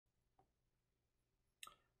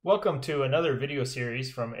Welcome to another video series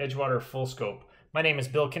from Edgewater FullScope. My name is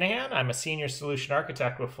Bill Kinahan. I'm a Senior Solution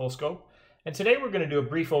Architect with FullScope. And today we're going to do a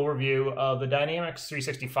brief overview of the Dynamics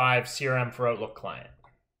 365 CRM for Outlook client.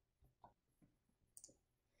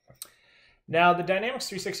 Now, the Dynamics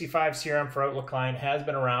 365 CRM for Outlook client has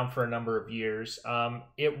been around for a number of years.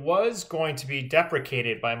 It was going to be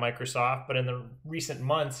deprecated by Microsoft, but in the recent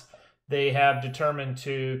months, they have determined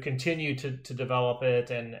to continue to develop it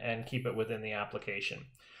and keep it within the application.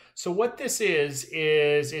 So what this is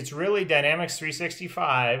it's really Dynamics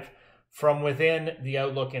 365 from within the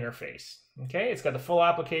Outlook interface. Okay, it's got the full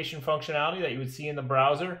application functionality that you would see in the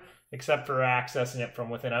browser, except for accessing it from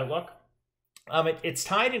within Outlook. It's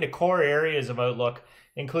tied into core areas of Outlook,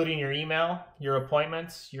 including your email, your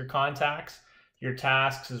appointments, your contacts, your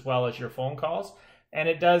tasks, as well as your phone calls. And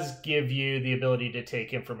it does give you the ability to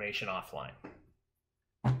take information offline.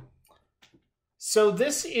 So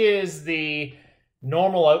this is the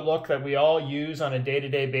normal Outlook that we all use on a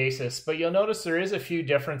day-to-day basis, but you'll notice there is a few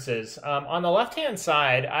differences. On the left-hand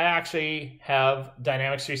side, I actually have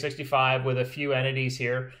Dynamics 365 with a few entities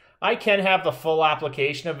here. I can have the full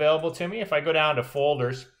application available to me. If I go down to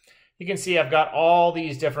folders, you can see I've got all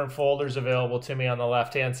these different folders available to me on the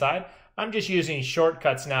left-hand side. I'm just using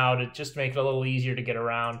shortcuts now to just make it a little easier to get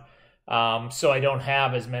around, so I don't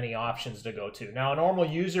have as many options to go to. Now, a normal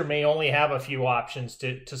user may only have a few options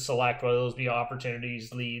to select, whether those be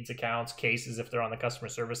opportunities, leads, accounts, cases if they're on the customer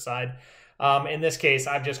service side. In this case,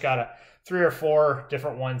 I've just got 3 or 4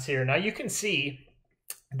 different ones here. Now, you can see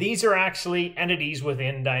these are actually entities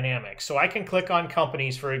within Dynamics. So I can click on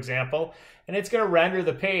companies, for example, and it's going to render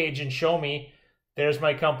the page and show me there's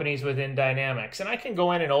my companies within Dynamics. And I can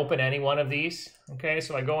go in and open any one of these. Okay,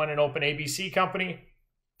 so I go in and open ABC Company.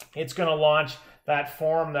 It's going to launch that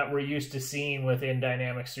form that we're used to seeing within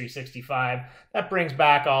Dynamics 365. That brings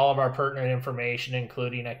back all of our pertinent information,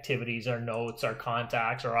 including activities, our notes, our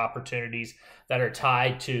contacts, our opportunities that are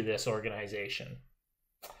tied to this organization.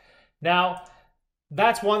 Now,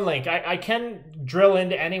 that's one link. I can drill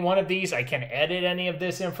into any one of these. I can edit any of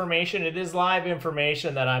this information. It is live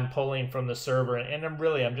information that I'm pulling from the server, and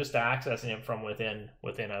I'm just accessing it from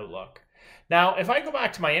within Outlook. Now, if I go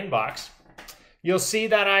back to my inbox, you'll see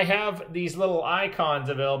that I have these little icons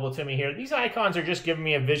available to me here. These icons are just giving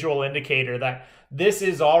me a visual indicator that this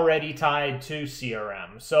is already tied to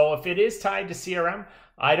CRM. So if it is tied to CRM,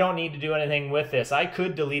 I don't need to do anything with this. I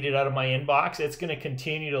could delete it out of my inbox. It's going to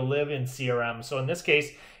continue to live in CRM. So in this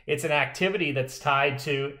case, it's an activity that's tied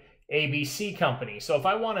to ABC Company. So if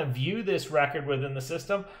I want to view this record within the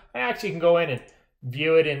system, I actually can go in and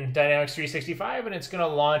view it in Dynamics 365, and it's going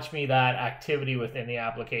to launch me that activity within the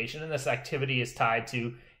application. And this activity is tied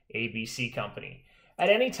to ABC Company. At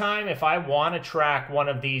any time, if I want to track one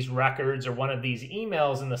of these records or one of these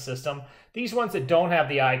emails in the system, these ones that don't have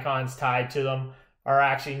the icons tied to them are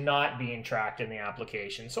actually not being tracked in the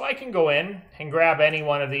application. So I can go in and grab any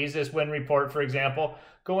one of these, this win report, for example.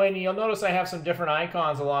 Go in and you'll notice I have some different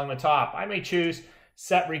icons along the top. I may choose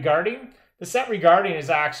set regarding. The set regarding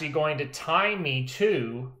is actually going to tie me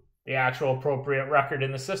to the actual appropriate record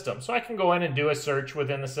in the system. So I can go in and do a search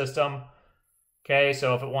within the system. Okay,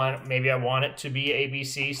 so if maybe I want it to be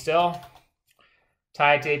ABC still.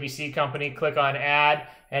 Tie it to ABC Company, click on add,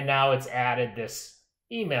 and now it's added this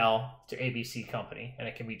email to ABC Company, and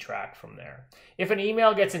it can be tracked from there. If an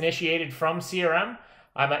email gets initiated from CRM,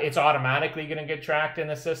 it's automatically going to get tracked in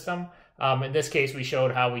the system. In this case, we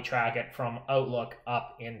showed how we track it from Outlook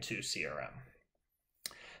up into CRM.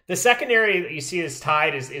 The second area that you see is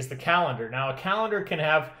tied is the calendar. Now, a calendar can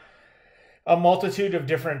have a multitude of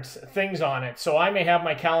different things on it. So I may have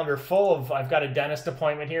my calendar full of, I've got a dentist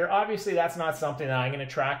appointment here. Obviously, that's not something that I'm going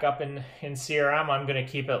to track up in CRM. I'm going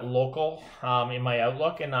to keep it local in my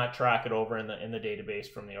Outlook and not track it over in the database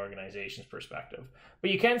from the organization's perspective.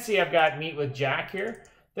 But you can see I've got Meet with Jack here.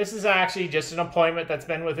 This is actually just an appointment that's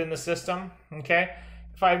been within the system. Okay.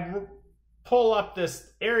 If I pull up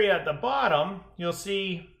this area at the bottom, you'll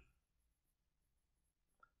see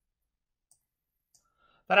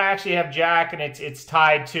that I actually have Jack, and it's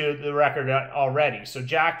tied to the record already. So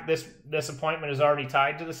Jack, this appointment is already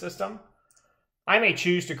tied to the system. I may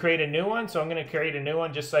choose to create a new one, so I'm going to create a new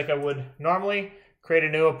one just like I would normally. Create a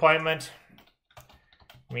new appointment.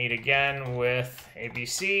 Meet again with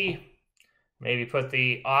ABC. Maybe put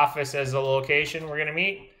the office as the location we're going to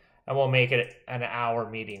meet, and we'll make it an hour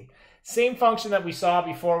meeting. Same function that we saw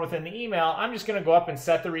before within the email. I'm just going to go up and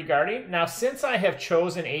set the regarding. Now, since I have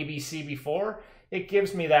chosen ABC before, it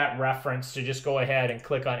gives me that reference to just go ahead and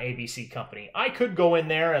click on ABC Company. I could go in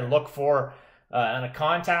there and look for a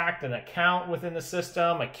contact, an account within the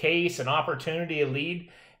system, a case, an opportunity, a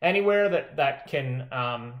lead, Anywhere that can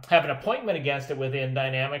have an appointment against it within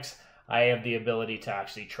Dynamics, I have the ability to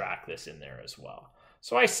actually track this in there as well.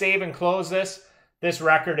 So I save and close this. This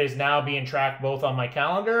record is now being tracked both on my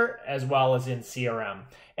calendar as well as in CRM.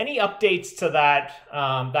 Any updates to that,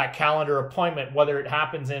 that calendar appointment, whether it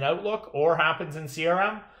happens in Outlook or happens in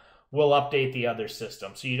CRM, will update the other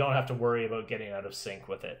system. So you don't have to worry about getting out of sync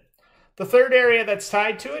with it. The third area that's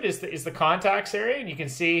tied to it is the contacts area. And you can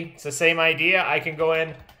see it's the same idea. I can go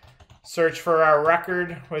in, search for our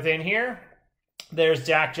record within here. There's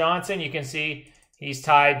Jack Johnson. You can see he's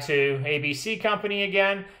tied to ABC Company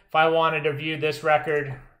again. If I wanted to view this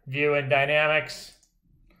record, view in Dynamics.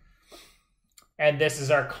 And this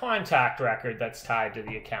is our contact record that's tied to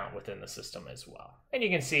the account within the system as well. And you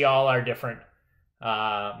can see all our different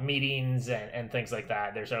meetings and things like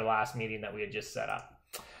that. There's our last meeting that we had just set up.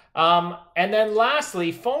 And then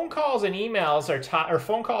lastly, phone calls and emails or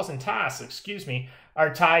phone calls and tasks, excuse me,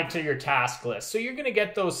 are tied to your task list. So you're going to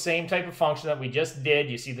get those same type of function that we just did.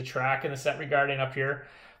 You see the track and the set regarding up here.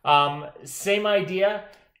 Same idea.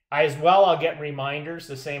 As well, I'll get reminders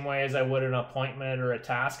the same way as I would an appointment or a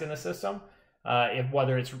task in the system,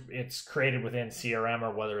 whether it's created within CRM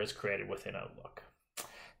or whether it's created within Outlook.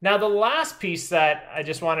 Now, the last piece that I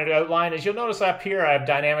just wanted to outline is you'll notice up here I have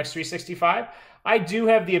Dynamics 365. I do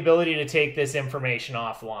have the ability to take this information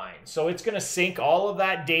offline. So it's going to sync all of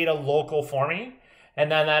that data local for me.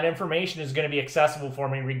 And then that information is going to be accessible for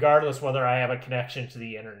me regardless whether I have a connection to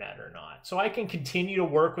the internet or not. So I can continue to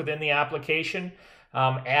work within the application,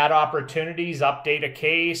 add opportunities, update a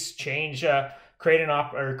case, change, create an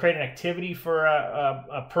activity for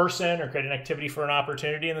a person or create an activity for an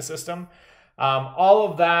opportunity in the system. All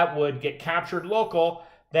of that would get captured local.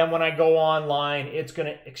 Then when I go online, it's going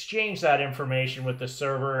to exchange that information with the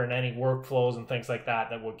server, and any workflows and things like that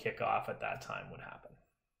that would kick off at that time would happen.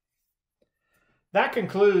 That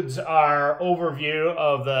concludes our overview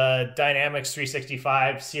of the Dynamics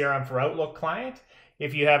 365 CRM for Outlook client.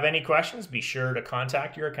 If you have any questions, be sure to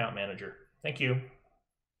contact your account manager. Thank you.